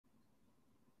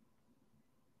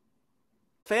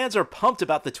Fans are pumped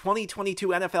about the 2022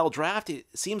 NFL Draft. It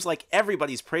seems like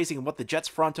everybody's praising what the Jets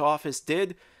front office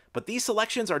did, but these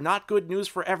selections are not good news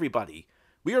for everybody.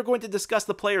 We are going to discuss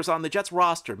the players on the Jets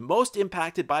roster most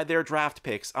impacted by their draft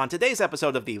picks on today's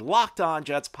episode of the Locked On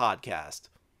Jets podcast.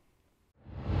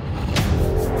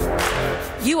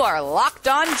 You are Locked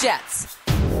On Jets,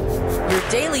 your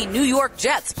daily New York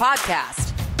Jets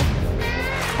podcast.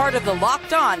 Part of the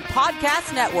Locked On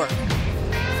Podcast Network,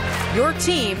 your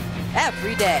team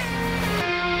every day.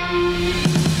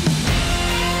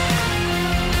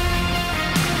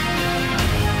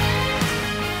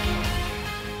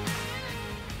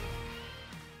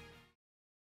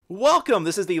 Welcome.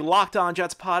 This is the Locked On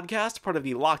Jets podcast, part of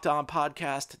the Locked On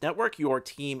Podcast Network, your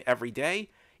team every day.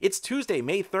 It's Tuesday,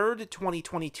 May 3rd,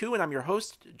 2022, and I'm your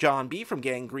host, John B. from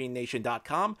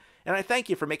GangGreenNation.com, and I thank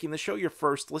you for making the show your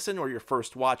first listen or your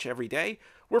first watch every day.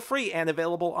 We're free and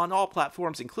available on all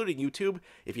platforms, including YouTube.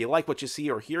 If you like what you see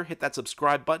or hear, hit that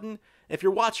subscribe button. If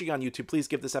you're watching on YouTube, please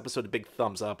give this episode a big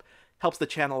thumbs up. Helps the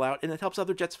channel out, and it helps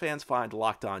other Jets fans find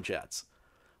Locked On Jets.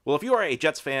 Well, if you are a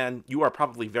Jets fan, you are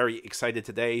probably very excited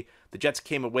today. The Jets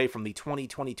came away from the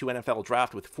 2022 NFL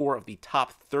Draft with 4 of the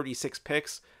top 36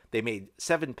 picks. They made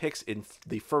 7 picks in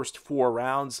the first 4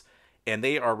 rounds, and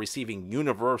they are receiving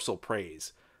universal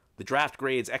praise. The draft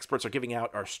grades experts are giving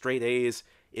out are straight A's.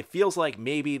 It feels like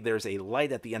maybe there's a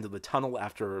light at the end of the tunnel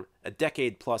after a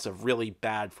decade plus of really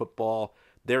bad football.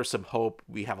 There's some hope.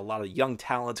 We have a lot of young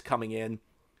talent coming in.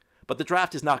 But the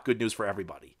draft is not good news for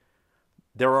everybody.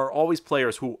 There are always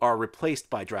players who are replaced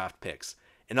by draft picks.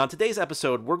 And on today's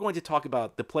episode, we're going to talk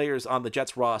about the players on the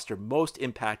Jets roster most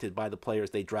impacted by the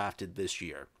players they drafted this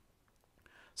year.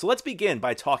 So let's begin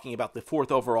by talking about the 4th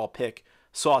overall pick,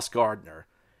 Sauce Gardner.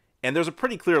 And there's a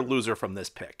pretty clear loser from this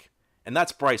pick, and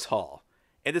that's Bryce Hall.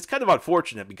 And it's kind of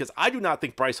unfortunate because I do not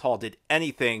think Bryce Hall did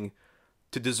anything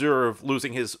to deserve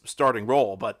losing his starting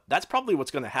role, but that's probably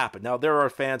what's going to happen. Now, there are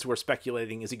fans who are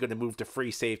speculating, is he going to move to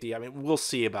free safety? I mean, we'll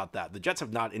see about that. The Jets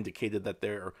have not indicated that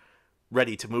they're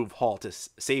ready to move Hall to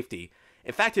safety.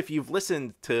 In fact, if you've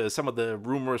listened to some of the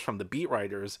rumors from the beat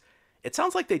writers, it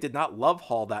sounds like they did not love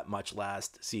Hall that much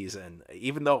last season,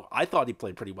 even though I thought he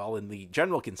played pretty well. And the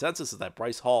general consensus is that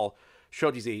Bryce Hall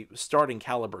showed he's a starting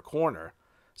caliber corner.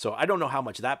 So I don't know how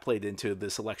much that played into the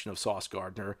selection of Sauce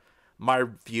Gardner. My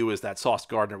view is that Sauce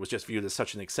Gardner was just viewed as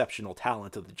such an exceptional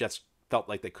talent that the Jets felt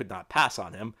like they could not pass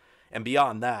on him. And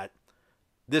beyond that,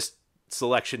 this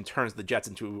selection turns the Jets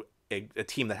into a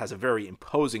team that has a very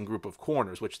imposing group of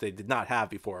corners, which they did not have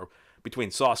before, between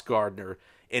Sauce Gardner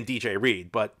and DJ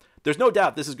Reed. But there's no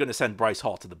doubt this is going to send Bryce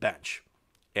Hall to the bench.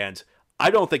 And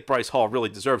I don't think Bryce Hall really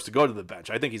deserves to go to the bench.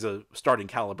 I think he's a starting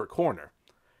caliber corner.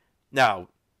 Now,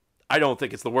 I don't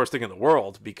think it's the worst thing in the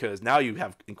world because now you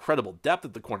have incredible depth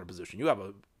at the corner position. You have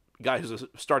a guy who's a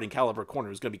starting caliber corner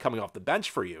who's going to be coming off the bench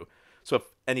for you. So if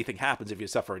anything happens, if you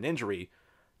suffer an injury,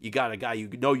 you got a guy you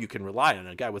know you can rely on,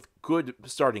 a guy with good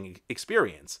starting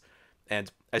experience.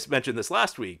 And I mentioned this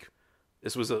last week.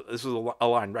 This was a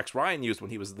line Rex Ryan used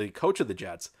when he was the coach of the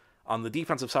Jets. On the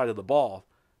defensive side of the ball,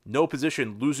 no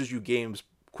position loses you games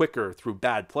quicker through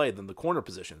bad play than the corner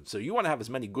position. So you want to have as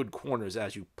many good corners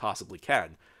as you possibly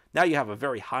can. Now you have a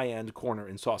very high-end corner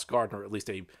in Sauce Gardner, or at least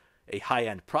a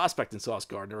high-end prospect in Sauce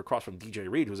Gardner, across from DJ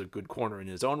Reed, who's a good corner in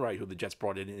his own right, who the Jets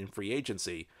brought in free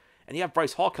agency. And you have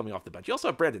Bryce Hall coming off the bench. You also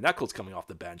have Brandon Echols coming off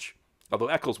the bench, although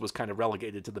Echols was kind of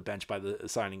relegated to the bench by the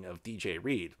signing of DJ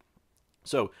Reed.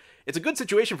 So it's a good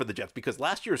situation for the Jets because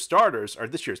last year's starters are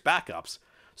this year's backups.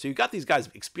 So you got these guys'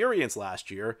 experience last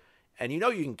year, and you know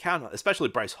you can count on, especially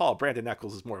Bryce Hall. Brandon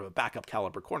Echols is more of a backup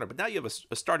caliber corner, but now you have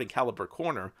a starting caliber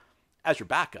corner as your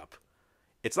backup.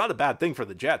 It's not a bad thing for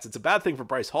the Jets. It's a bad thing for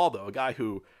Bryce Hall, though, a guy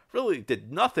who really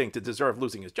did nothing to deserve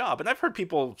losing his job. And I've heard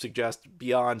people suggest,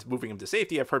 beyond moving him to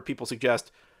safety, I've heard people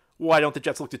suggest, why don't the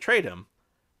Jets look to trade him?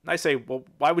 And I say, well,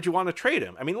 why would you want to trade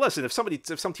him? I mean, listen, if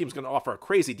some team's going to offer a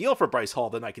crazy deal for Bryce Hall,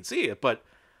 then I can see it. But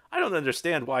I don't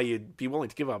understand why you'd be willing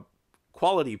to give up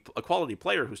a quality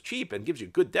player who's cheap and gives you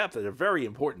good depth at a very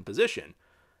important position.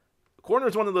 Corner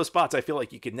is one of those spots I feel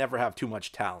like you can never have too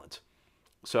much talent.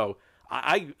 So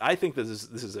I think this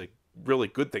is a really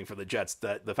good thing for the Jets,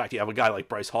 that the fact you have a guy like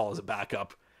Bryce Hall as a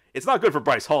backup. It's not good for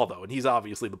Bryce Hall, though, and he's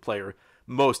obviously the player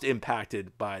most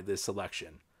impacted by this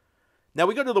selection. Now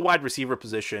we go to the wide receiver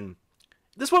position.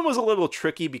 This one was a little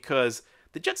tricky because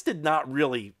the Jets did not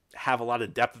really have a lot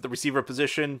of depth at the receiver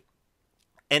position.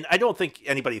 And I don't think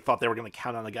anybody thought they were going to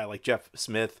count on a guy like Jeff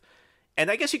Smith. And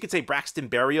I guess you could say Braxton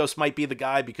Berrios might be the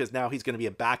guy because now he's going to be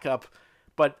a backup.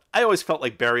 But I always felt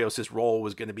like Berrios' role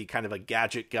was going to be kind of a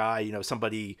gadget guy,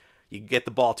 somebody You get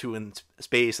the ball to in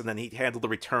space, and then he'd handle the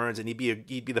returns, and he'd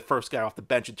be the first guy off the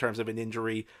bench in terms of an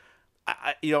injury.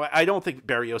 I don't think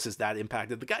Berrios is that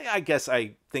impacted. The guy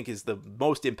I think is the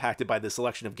most impacted by the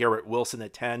selection of Garrett Wilson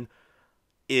at 10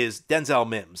 is Denzel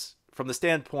Mims, from the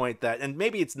standpoint that, and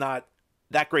maybe it's not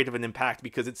that great of an impact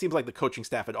because it seems like the coaching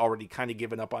staff had already kind of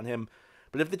given up on him.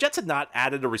 But if the Jets had not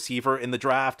added a receiver in the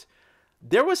draft,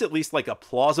 there was at least like a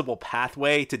plausible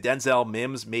pathway to Denzel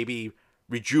Mims maybe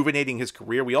rejuvenating his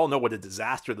career. We all know what a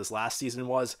disaster this last season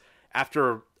was.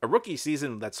 After a rookie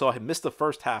season that saw him miss the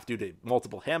first half due to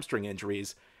multiple hamstring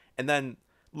injuries, and then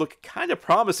look kind of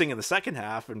promising in the second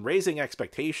half and raising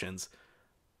expectations,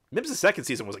 Mims' second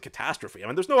season was a catastrophe. I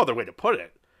mean, there's no other way to put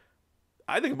it.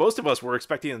 I think most of us were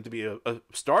expecting him to be a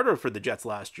starter for the Jets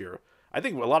last year. I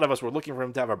think a lot of us were looking for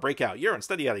him to have a breakout year.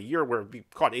 Instead, he had a year where he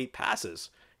caught 8 passes.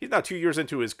 He's now 2 years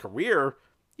into his career.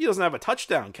 He doesn't have a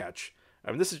touchdown catch. I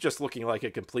mean, this is just looking like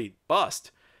a complete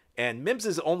bust. And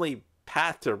Mims' only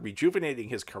path to rejuvenating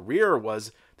his career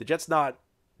was the Jets not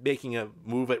making a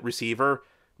move at receiver,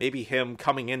 maybe him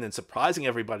coming in and surprising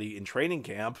everybody in training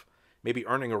camp, maybe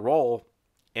earning a role.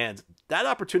 And that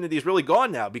opportunity is really gone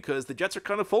now because the Jets are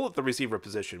kind of full at the receiver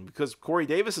position because Corey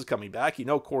Davis is coming back. You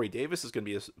know Corey Davis is going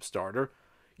to be a starter.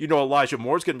 You know Elijah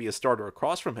Moore is going to be a starter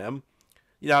across from him.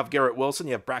 You have Garrett Wilson.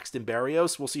 You have Braxton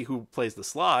Berrios. We'll see who plays the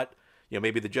slot.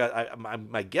 Maybe the Jets.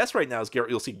 My guess right now is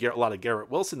you'll see a lot of Garrett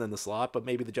Wilson in the slot, but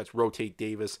maybe the Jets rotate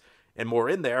Davis and Moore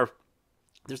in there.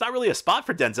 There's not really a spot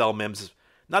for Denzel Mims.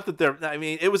 Not that there. I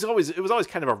mean, it was always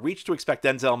kind of a reach to expect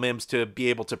Denzel Mims to be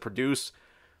able to produce.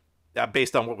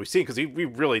 Based on what we've seen, because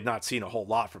we've really not seen a whole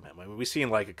lot from him. I mean, we've seen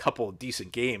like a couple of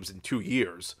decent games in 2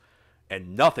 years,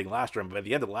 and nothing last year. But by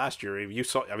the end of last year, if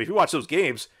you watch those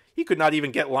games, he could not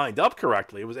even get lined up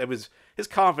correctly. It was his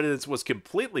confidence was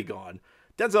completely gone.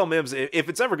 Denzel Mims, if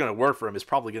it's ever going to work for him, is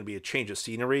probably going to be a change of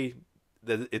scenery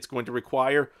that it's going to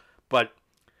require. But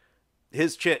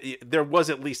there was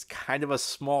at least kind of a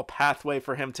small pathway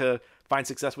for him to find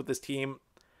success with this team.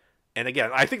 And again,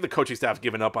 I think the coaching staff's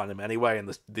given up on him anyway,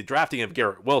 and the drafting of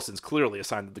Garrett Wilson's clearly a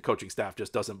sign that the coaching staff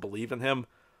just doesn't believe in him.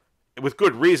 With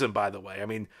good reason, by the way. I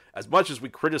mean, as much as we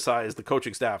criticized the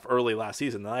coaching staff early last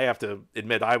season, and I have to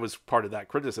admit I was part of that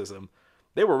criticism,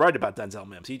 they were right about Denzel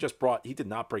Mims. He did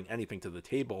not bring anything to the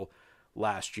table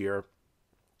last year.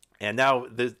 And now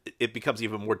it becomes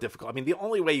even more difficult. I mean, the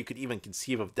only way you could even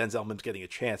conceive of Denzel Mims getting a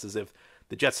chance is if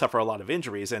the Jets suffer a lot of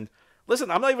injuries. And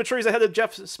listen, I'm not even sure he's ahead of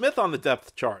Jeff Smith on the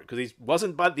depth chart because he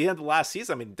wasn't by the end of last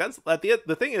season. I mean,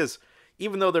 the thing is,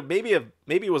 even though there maybe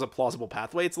it was a plausible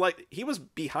pathway, it's like he was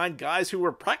behind guys who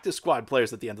were practice squad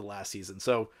players at the end of last season.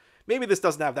 So maybe this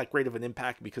doesn't have that great of an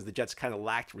impact because the Jets kind of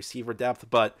lacked receiver depth.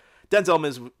 But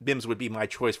Denzel Mims would be my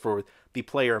choice for the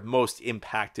player most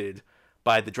impacted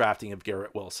by the drafting of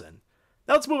Garrett Wilson.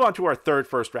 Now let's move on to our third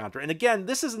first rounder. And again,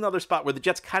 this is another spot where the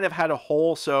Jets kind of had a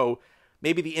hole, so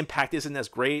maybe the impact isn't as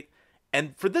great.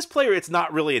 And for this player, it's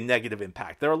not really a negative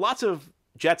impact. There are lots of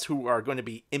Jets who are going to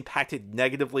be impacted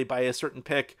negatively by a certain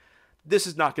pick. This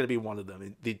is not going to be one of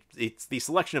them. It's the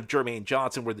selection of Jermaine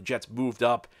Johnson where the Jets moved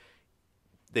up.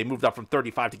 They moved up from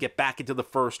 35 to get back into the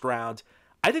first round.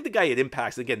 I think the guy it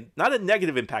impacts, again, not a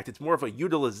negative impact, it's more of a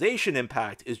utilization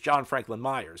impact, is John Franklin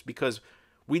Myers. Because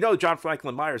we know John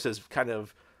Franklin Myers has kind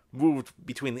of moved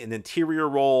between an interior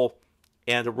role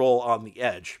and a role on the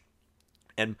edge.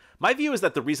 And my view is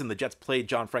that the reason the Jets played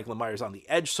John Franklin Myers on the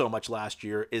edge so much last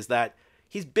year is that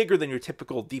he's bigger than your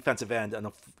typical defensive end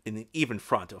in an even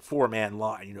front, a four-man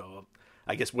line,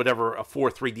 I guess whatever a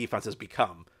 4-3 defense has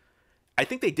become. I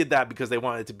think they did that because they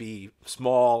wanted to be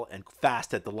small and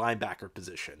fast at the linebacker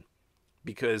position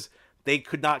because they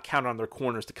could not count on their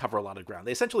corners to cover a lot of ground.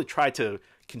 They essentially tried to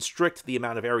constrict the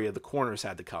amount of area the corners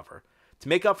had to cover. To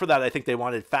make up for that, I think they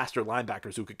wanted faster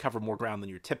linebackers who could cover more ground than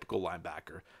your typical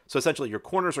linebacker. So essentially, your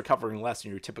corners are covering less than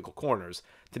your typical corners.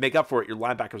 To make up for it, your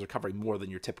linebackers are covering more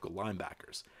than your typical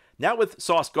linebackers. Now with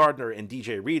Sauce Gardner and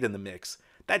DJ Reed in the mix,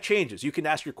 that changes. You can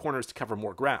ask your corners to cover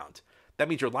more ground. That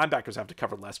means your linebackers have to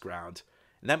cover less ground.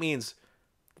 And that means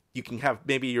you can have,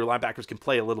 maybe your linebackers can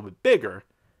play a little bit bigger.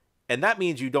 And that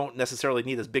means you don't necessarily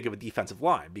need as big of a defensive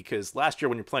line, because last year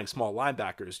when you're playing small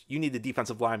linebackers, you need a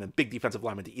defensive lineman, big defensive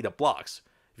lineman, to eat up blocks.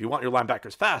 If you want your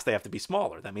linebackers fast, they have to be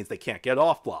smaller. That means they can't get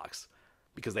off blocks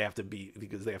because they have to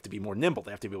be more nimble.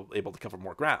 They have to be able to cover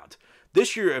more ground.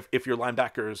 This year, if your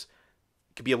linebackers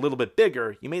could be a little bit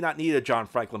bigger, you may not need a John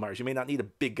Franklin Myers. You may not need a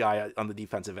big guy on the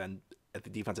defensive end at the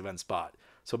defensive end spot.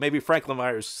 So maybe Franklin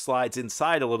Myers slides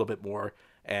inside a little bit more.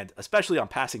 And especially on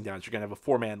passing downs, you're going to have a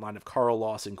four-man line of Carl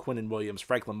Lawson, Quinnen Williams,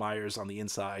 Franklin Myers on the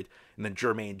inside, and then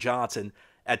Jermaine Johnson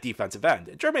at defensive end.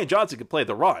 And Jermaine Johnson can play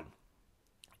the run.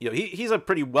 He's a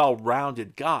pretty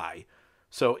well-rounded guy.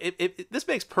 So this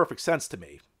makes perfect sense to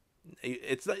me.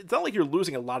 It's not like you're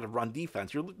losing a lot of run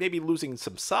defense. You're maybe losing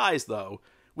some size, though,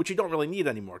 which you don't really need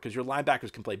anymore because your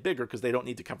linebackers can play bigger because they don't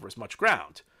need to cover as much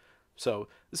ground. So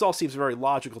this all seems very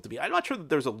logical to me. I'm not sure that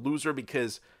there's a loser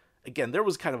because, again, there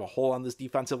was kind of a hole on this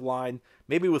defensive line.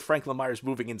 Maybe with Franklin Myers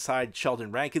moving inside,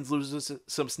 Sheldon Rankins loses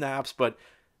some snaps, but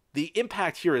the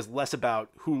impact here is less about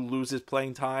who loses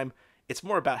playing time. It's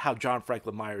more about how John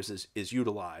Franklin Myers is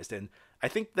utilized. And I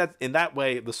think that in that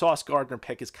way, the Sauce Gardner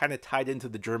pick is kind of tied into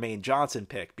the Jermaine Johnson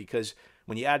pick because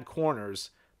when you add corners,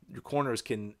 your corners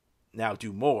can now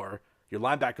do more. Your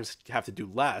linebackers have to do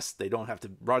less. They don't have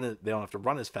to run. They don't have to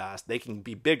run as fast. They can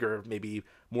be bigger, maybe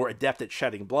more adept at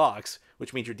shedding blocks,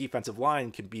 which means your defensive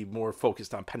line can be more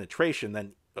focused on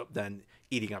penetration than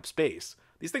eating up space.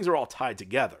 These things are all tied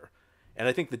together. And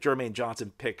I think the Jermaine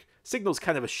Johnson pick signals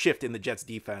kind of a shift in the Jets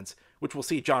defense, which will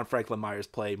see John Franklin Myers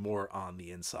play more on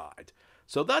the inside.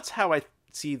 So that's how I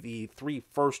see the 3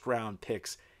 first-round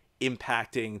picks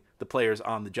impacting the players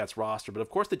on the Jets roster. But of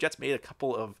course, the Jets made a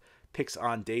couple of picks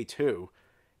on day 2.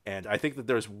 And I think that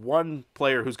there's one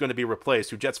player who's going to be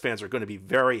replaced who Jets fans are going to be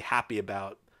very happy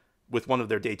about with one of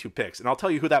their day 2 picks. And I'll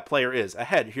tell you who that player is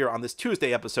ahead here on this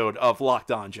Tuesday episode of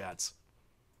Locked On Jets.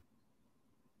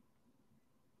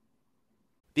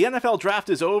 The NFL draft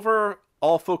is over.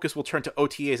 All focus will turn to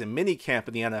OTAs and minicamp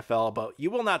in the NFL, but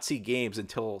you will not see games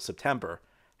until September.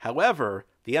 However,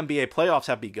 the NBA playoffs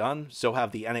have begun, so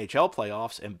have the NHL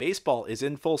playoffs, and baseball is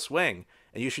in full swing.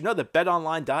 And you should know that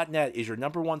BetOnline.net is your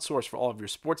 #1 source for all of your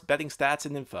sports betting stats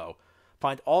and info.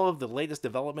 Find all of the latest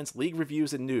developments, league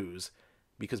reviews, and news,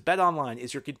 because BetOnline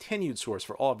is your continued source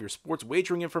for all of your sports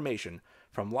wagering information,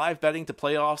 from live betting to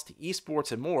playoffs to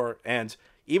esports and more. And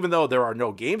even though there are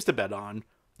no games to bet on,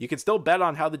 you can still bet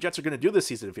on how the Jets are going to do this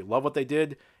season. If you love what they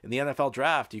did in the NFL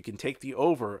draft, you can take the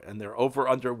over and their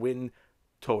over-under win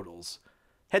totals.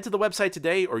 Head to the website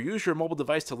today or use your mobile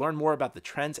device to learn more about the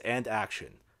trends and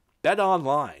action. Bet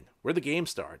online, where the game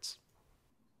starts.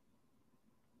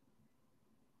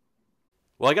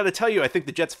 Well, I got to tell you, I think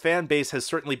the Jets fan base has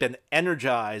certainly been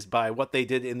energized by what they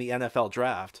did in the NFL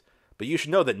draft. But you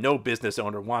should know that no business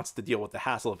owner wants to deal with the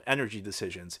hassle of energy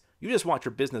decisions. You just want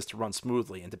your business to run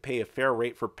smoothly and to pay a fair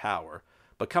rate for power.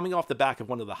 But coming off the back of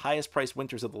one of the highest priced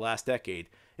winters of the last decade,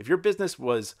 if your business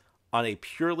was on a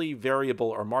purely variable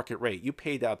or market rate, you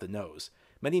paid out the nose.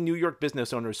 Many New York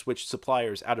business owners switched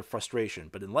suppliers out of frustration,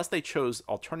 but unless they chose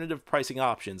alternative pricing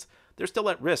options, they're still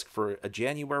at risk for a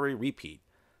January repeat.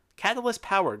 Catalyst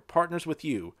Power partners with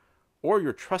you or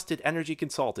your trusted energy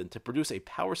consultant to produce a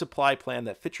power supply plan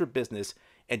that fits your business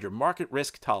and your market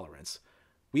risk tolerance.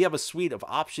 We have a suite of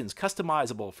options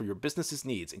customizable for your business's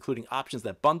needs, including options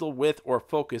that bundle with or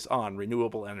focus on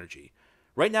renewable energy.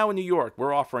 Right now in New York,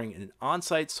 we're offering an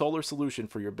on-site solar solution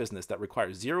for your business that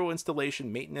requires zero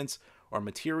installation, maintenance, or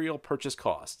material purchase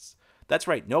costs. That's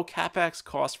right, no CapEx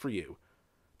cost for you.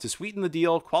 To sweeten the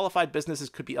deal, qualified businesses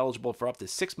could be eligible for up to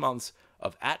 6 months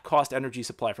of at-cost energy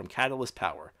supply from Catalyst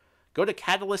Power. Go to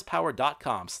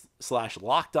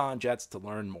catalystpower.com/lockedonjets to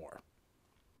learn more.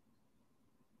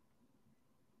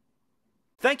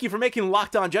 Thank you for making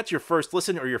Locked On Jets your first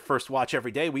listen or your first watch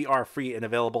every day. We are free and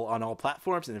available on all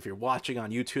platforms. And if you're watching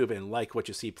on YouTube and like what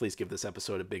you see, please give this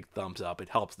episode a big thumbs up. It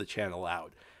helps the channel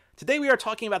out. Today we are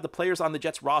talking about the players on the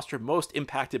Jets roster most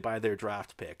impacted by their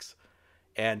draft picks.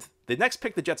 And the next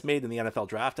pick the Jets made in the NFL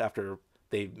draft after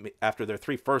their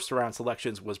 3 first-round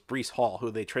selections was Breece Hall, who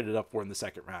they traded up for in the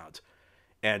 2nd round.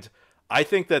 And I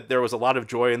think that there was a lot of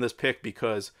joy in this pick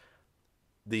because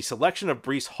the selection of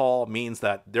Breece Hall means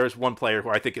that there's one player who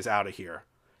I think is out of here.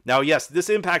 Now, yes, this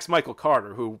impacts Michael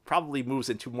Carter, who probably moves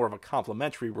into more of a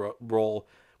complementary role,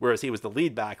 whereas he was the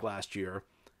lead back last year.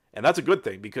 And that's a good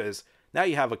thing because now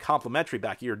you have a complementary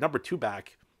back. Your number 2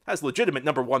 back has legitimate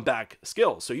number 1 back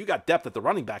skills. So you got depth at the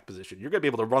running back position. You're going to be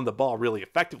able to run the ball really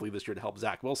effectively this year to help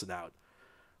Zach Wilson out.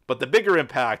 But the bigger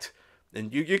impact,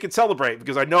 and you can celebrate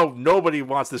because I know nobody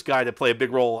wants this guy to play a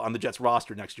big role on the Jets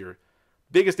roster next year.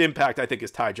 Biggest impact, I think,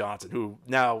 is Ty Johnson, who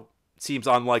now seems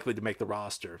unlikely to make the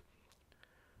roster.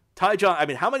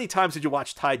 How many times did you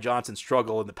watch Ty Johnson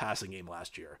struggle in the passing game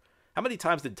last year? How many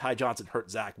times did Ty Johnson hurt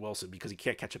Zach Wilson because he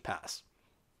can't catch a pass?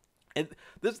 And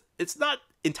it's not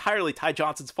entirely Ty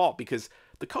Johnson's fault because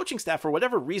the coaching staff, for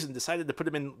whatever reason, decided to put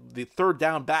him in the 3rd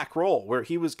down back role where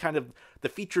he was kind of the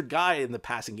featured guy in the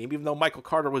passing game, even though Michael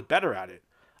Carter was better at it.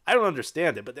 I don't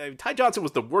understand it, but Ty Johnson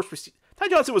was Ty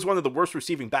Johnson was one of the worst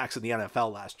receiving backs in the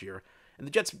NFL last year, and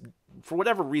the Jets, for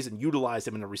whatever reason, utilized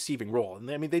him in a receiving role. And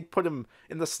they'd put him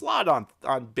in the slot on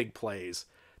big plays.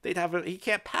 He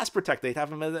can't pass protect. They'd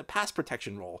have him in a pass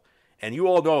protection role. And you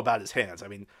all know about his hands.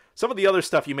 Some of the other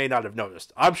stuff you may not have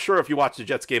noticed. I'm sure if you watched the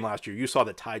Jets game last year, you saw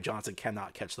that Ty Johnson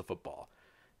cannot catch the football.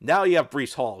 Now you have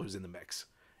Breece Hall, who's in the mix.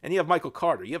 And you have Michael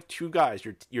Carter. You have two guys.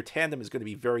 Your tandem is going to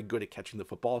be very good at catching the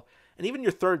football. And even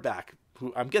your third back,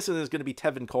 who I'm guessing is going to be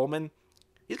Tevin Coleman,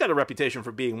 he's got a reputation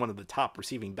for being one of the top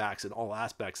receiving backs in all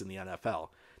aspects in the NFL.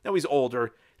 Now he's older.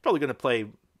 He's probably going to play.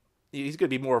 He's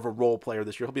going to be more of a role player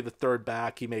this year. He'll be the third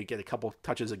back. He may get a couple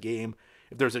touches a game.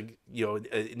 If there's an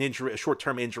injury, a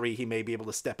short-term injury, he may be able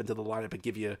to step into the lineup and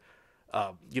give you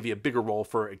a bigger role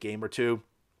for a game or two.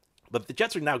 But the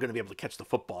Jets are now going to be able to catch the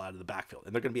football out of the backfield,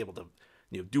 and they're going to be able to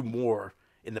do more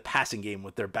in the passing game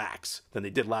with their backs than they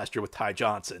did last year with Ty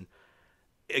Johnson.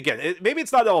 Again, maybe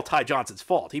it's not all Ty Johnson's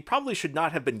fault. He probably should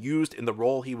not have been used in the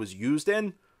role he was used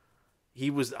in. He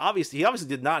obviously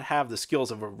did not have the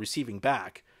skills of a receiving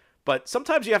back. But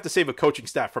sometimes you have to save a coaching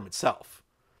staff from itself.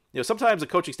 Sometimes a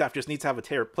coaching staff just needs to have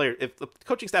a player. If the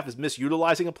coaching staff is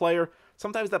misutilizing a player,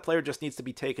 sometimes that player just needs to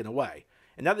be taken away.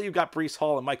 And now that you've got Breece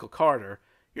Hall and Michael Carter,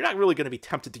 you're not really going to be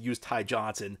tempted to use Ty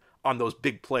Johnson on those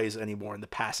big plays anymore in the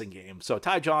passing game. So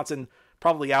Ty Johnson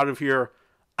probably out of here.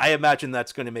 I imagine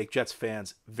that's going to make Jets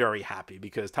fans very happy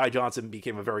because Ty Johnson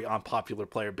became a very unpopular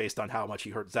player based on how much he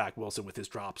hurt Zach Wilson with his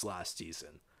drops last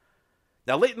season.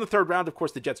 Now, late in the third round, of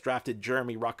course, the Jets drafted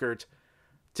Jeremy Ruckert.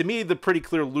 To me, the pretty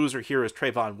clear loser here is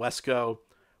Trayvon Wesco.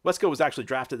 Wesco was actually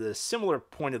drafted at a similar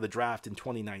point of the draft in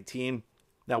 2019.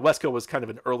 Now, Wesco was kind of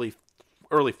an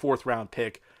early fourth-round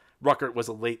pick. Ruckert was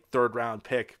a late third-round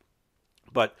pick.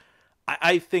 But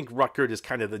I think Ruckert is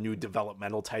kind of the new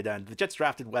developmental tight end. The Jets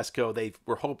drafted Wesco. They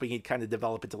were hoping he'd kind of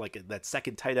develop into that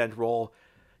second tight end role.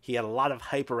 He had a lot of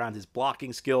hype around his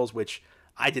blocking skills, which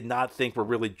I did not think were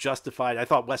really justified. I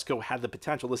thought Wesco had the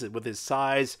potential. Listen, with his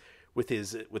size, with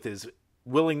his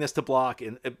willingness to block,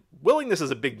 and willingness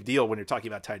is a big deal when you're talking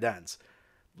about tight ends.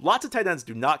 Lots of tight ends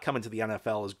do not come into the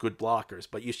NFL as good blockers,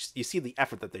 but you see the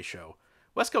effort that they show.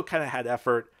 Wesco kind of had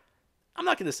effort. I'm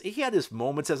not going to say he had his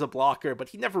moments as a blocker, but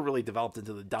he never really developed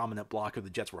into the dominant blocker the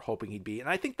Jets were hoping he'd be. And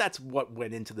I think that's what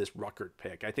went into this Ruckert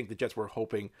pick. I think the Jets are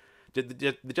hoping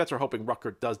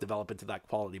Ruckert does develop into that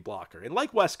quality blocker. And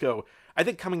like Wesco, I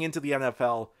think coming into the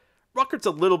NFL, Ruckert's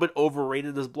a little bit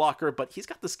overrated as a blocker, but he's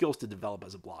got the skills to develop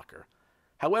as a blocker.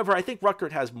 However, I think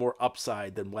Ruckert has more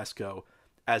upside than Wesco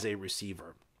as a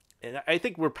receiver. And I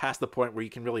think we're past the point where you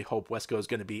can really hope Wesco is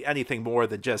going to be anything more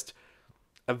than just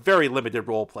a very limited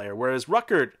role player, whereas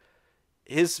Ruckert,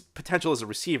 his potential as a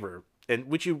receiver, and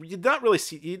which you did not really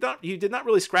see, you did not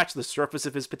really scratch the surface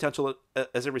of his potential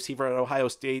as a receiver at Ohio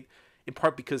State, in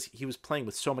part because he was playing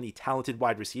with so many talented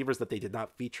wide receivers that they did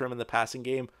not feature him in the passing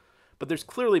game. But there's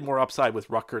clearly more upside with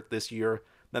Ruckert this year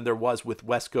than there was with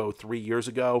Wesco 3 years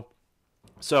ago.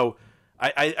 So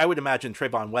I would imagine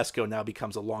Trayvon Wesco now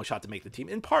becomes a long shot to make the team,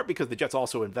 in part because the Jets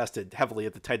also invested heavily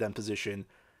at the tight end position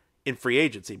in free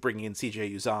agency, bringing in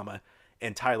CJ Uzomah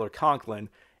and Tyler Conklin.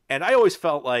 And I always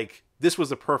felt like this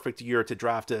was a perfect year to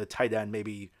draft a tight end,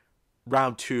 maybe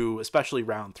round 2, especially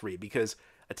round 3, because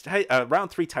a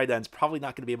round 3 tight end's probably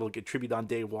not going to be able to contribute on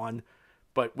day 1.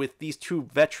 But with these two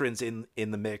veterans in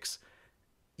the mix,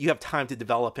 you have time to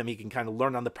develop him. He can kind of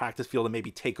learn on the practice field and maybe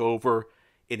take over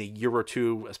in a year or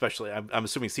two, especially. I'm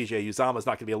assuming CJ Uzomah is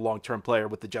not going to be a long-term player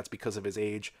with the Jets because of his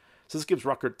age. So this gives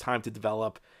Ruckert time to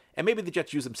develop. And maybe the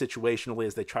Jets use him situationally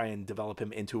as they try and develop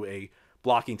him into a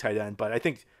blocking tight end. But I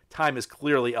think time is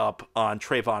clearly up on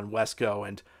Trayvon Wesco.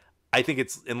 And I think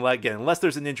again, unless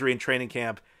there's an injury in training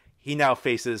camp, he now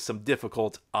faces some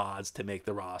difficult odds to make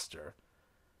the roster.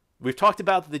 We've talked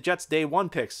about the Jets' day 1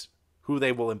 picks, who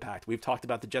they will impact. We've talked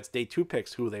about the Jets' day 2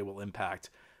 picks, who they will impact.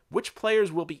 Which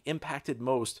players will be impacted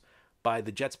most by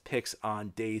the Jets' picks on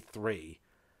day 3?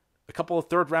 A couple of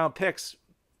third-round picks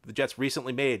the Jets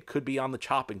recently made could be on the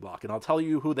chopping block, and I'll tell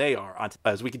you who they are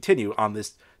as we continue on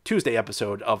this Tuesday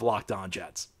episode of Locked On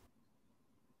Jets.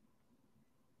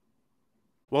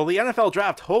 Well, the NFL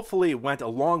draft hopefully went a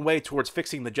long way towards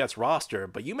fixing the Jets roster,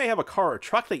 but you may have a car or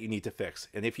truck that you need to fix,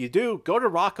 and if you do, go to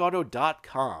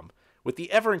rockauto.com. With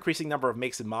the ever-increasing number of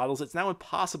makes and models, it's now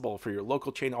impossible for your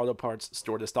local chain auto parts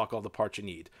store to stock all the parts you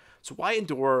need. So why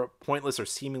endure pointless or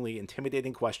seemingly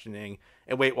intimidating questioning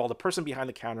and wait while the person behind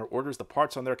the counter orders the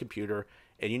parts on their computer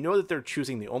and you know that they're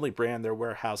choosing the only brand their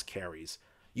warehouse carries?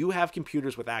 You have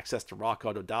computers with access to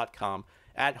rockauto.com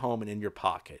at home and in your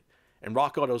pocket. And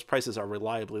Rock Auto's prices are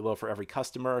reliably low for every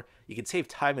customer. You can save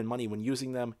time and money when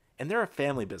using them, and they're a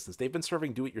family business. They've been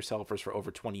serving do-it-yourselfers for over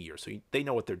 20 years, so they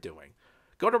know what they're doing.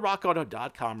 Go to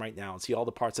rockauto.com right now and see all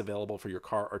the parts available for your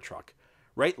car or truck.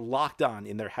 Write Locked On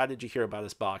in their How Did You Hear About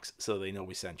Us box so they know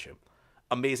we sent you.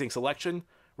 Amazing selection,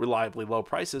 reliably low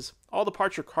prices, all the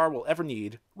parts your car will ever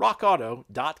need.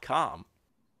 rockauto.com.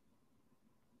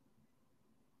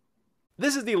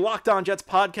 This is the Locked On Jets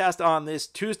podcast. On this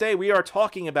Tuesday, we are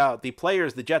talking about the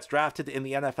players the Jets drafted in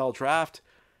the NFL draft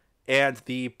and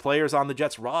the players on the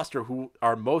Jets roster who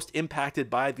are most impacted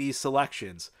by these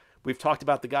selections. We've talked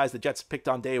about the guys the Jets picked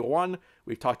on day one.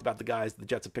 We've talked about the guys the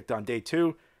Jets have picked on day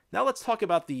two. Now let's talk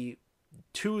about the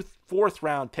 2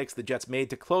 fourth-round picks the Jets made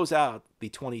to close out the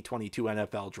 2022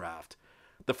 NFL draft.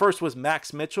 The first was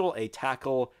Max Mitchell, a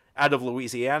tackle out of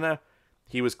Louisiana.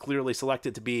 He was clearly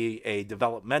selected to be a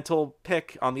developmental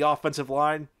pick on the offensive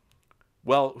line.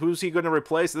 Well, who's he going to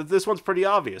replace? This one's pretty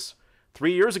obvious.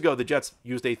 3 years ago, the Jets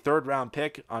used a third-round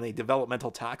pick on a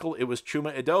developmental tackle. It was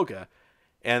Chuma Edoga.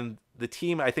 And the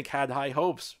team, I think, had high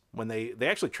hopes when they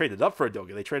actually traded up for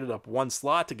Edoga. They traded up one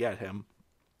slot to get him.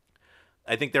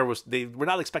 I think they were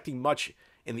not expecting much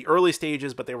in the early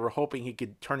stages, but they were hoping he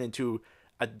could turn into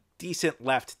a decent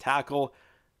left tackle.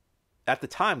 At the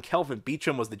time, Kelvin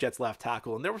Beachum was the Jets' left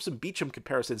tackle, and there were some Beachum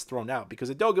comparisons thrown out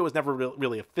because Edoga was never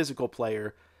really a physical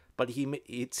player, but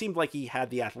it seemed like he had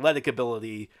the athletic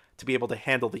ability to be able to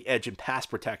handle the edge and pass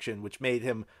protection, which made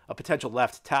him a potential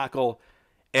left tackle.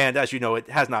 And as you know, it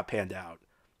has not panned out.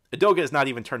 Edoga has not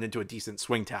even turned into a decent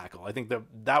swing tackle. I think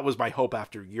that was my hope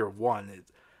after year one.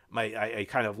 I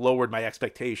kind of lowered my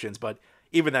expectations, but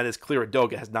even that is clear.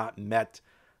 Edoga has not met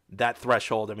that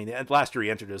threshold. I mean, last year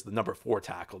he entered as the number 4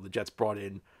 tackle. The Jets brought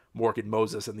in Morgan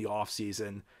Moses in the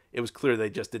offseason. It was clear they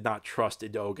just did not trust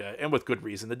Edoga, and with good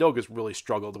reason. Edoga's really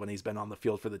struggled when he's been on the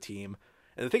field for the team.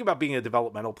 And the thing about being a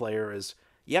developmental player is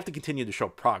you have to continue to show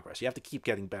progress. You have to keep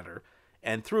getting better.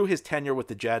 And through his tenure with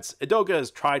the Jets, Edoga has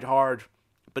tried hard,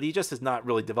 but he just has not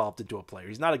really developed into a player.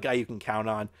 He's not a guy you can count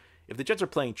on. If the Jets are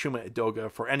playing Chuma Edoga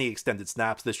for any extended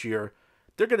snaps this year,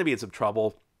 they're going to be in some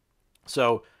trouble.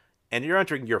 So, and you're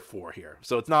entering year 4 here.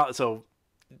 So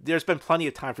there's been plenty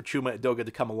of time for Chuma Edoga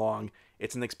to come along.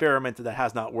 It's an experiment that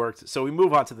has not worked. So we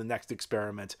move on to the next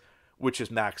experiment, which is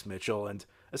Max Mitchell. And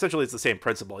essentially it's the same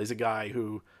principle. He's a guy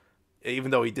who,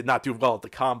 even though he did not do well at the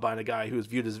combine, a guy who is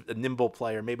viewed as a nimble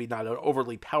player, maybe not an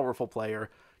overly powerful player.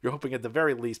 You're hoping at the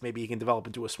very least maybe he can develop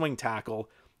into a swing tackle,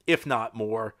 if not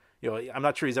more. I'm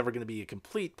not sure he's ever going to be a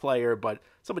complete player, but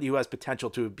somebody who has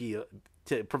potential to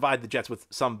provide the Jets with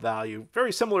some value,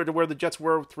 very similar to where the Jets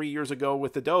were 3 years ago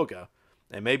with Edoga.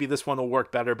 And maybe this one will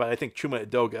work better, but I think Chuma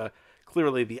Edoga,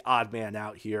 clearly the odd man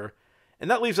out here. And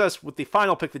that leaves us with the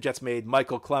final pick the Jets made,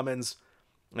 Michael Clemens.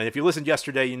 And if you listened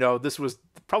yesterday, this was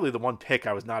probably the one pick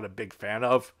I was not a big fan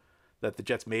of that the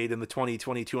Jets made in the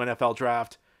 2022 NFL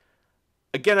draft.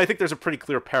 Again, I think there's a pretty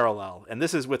clear parallel, and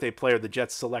this is with a player the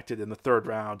Jets selected in the 3rd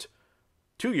round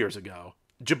 2 years ago,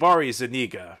 Jabari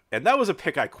Zuniga. And that was a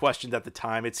pick I questioned at the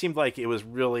time. It seemed like it was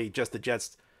really just the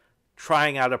Jets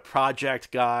trying out a project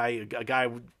guy, a guy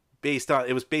based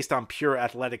on pure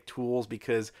athletic tools,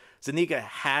 because Zuniga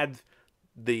had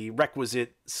the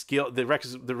requisite skill, the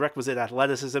requisite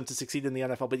athleticism to succeed in the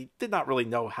NFL, but he did not really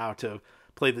know how to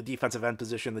play the defensive end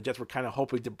position. The Jets were kind of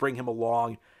hoping to bring him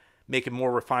along, make him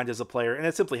more refined as a player, and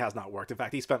it simply has not worked. In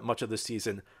fact, he spent much of this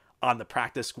season on the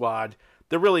practice squad.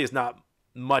 There really is not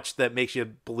much that makes you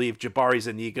believe Jabari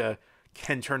Zuniga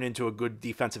can turn into a good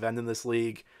defensive end in this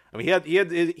league. I mean, he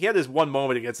had his one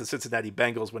moment against the Cincinnati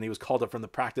Bengals when he was called up from the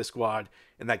practice squad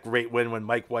in that great win when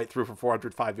Mike White threw for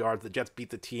 405 yards. The Jets beat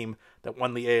the team that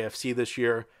won the AFC this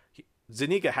year.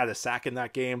 Zuniga had a sack in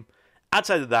that game.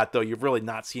 Outside of that, though, you've really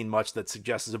not seen much that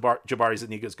suggests Jabari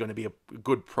Zuniga is going to be a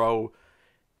good pro.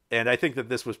 And I think that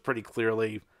this was pretty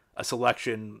clearly a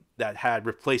selection that had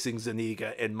replacing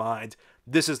Zuniga in mind.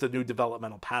 This is the new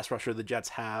developmental pass rusher the Jets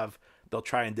have. They'll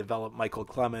try and develop Michael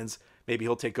Clemens. Maybe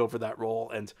he'll take over that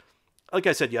role. And like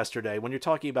I said yesterday, when you're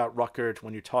talking about Ruckert,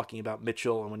 when you're talking about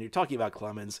Mitchell, and when you're talking about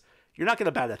Clemens, you're not going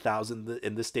to bat 1,000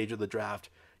 in this stage of the draft.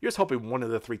 You're just hoping one of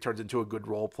the three turns into a good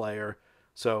role player.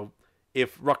 So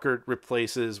if Ruckert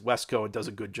replaces Wesco and does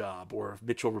a good job, or if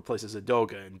Mitchell replaces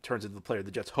Edoga and turns into the player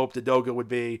the Jets hoped Edoga would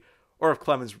be, or if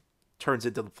Clemens turns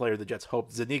into the player the Jets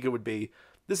hoped Zuniga would be,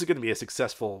 this is going to be a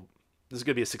successful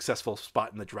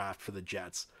spot in the draft for the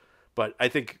Jets. But I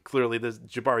think clearly this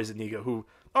Jabari Zuniga, who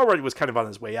already was kind of on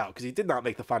his way out because he did not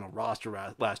make the final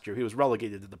roster last year. He was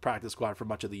relegated to the practice squad for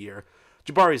much of the year.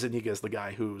 Jabari Zuniga is the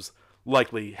guy who's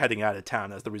likely heading out of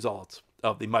town as the result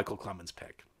of the Michael Clemens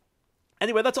pick.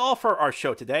 Anyway, that's all for our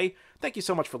show today. Thank you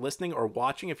so much for listening or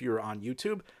watching if you're on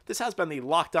YouTube. This has been the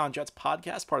Locked On Jets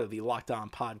podcast, part of the Locked On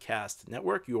Podcast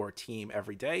Network, your team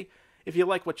every day. If you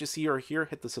like what you see or hear,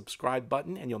 hit the subscribe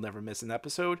button and you'll never miss an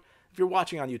episode. If you're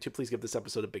watching on YouTube, please give this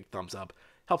episode a big thumbs up.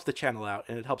 Helps the channel out,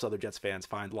 and it helps other Jets fans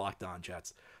find Locked On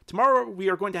Jets. Tomorrow, we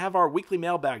are going to have our weekly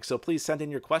mailbag, so please send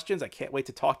in your questions. I can't wait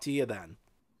to talk to you then.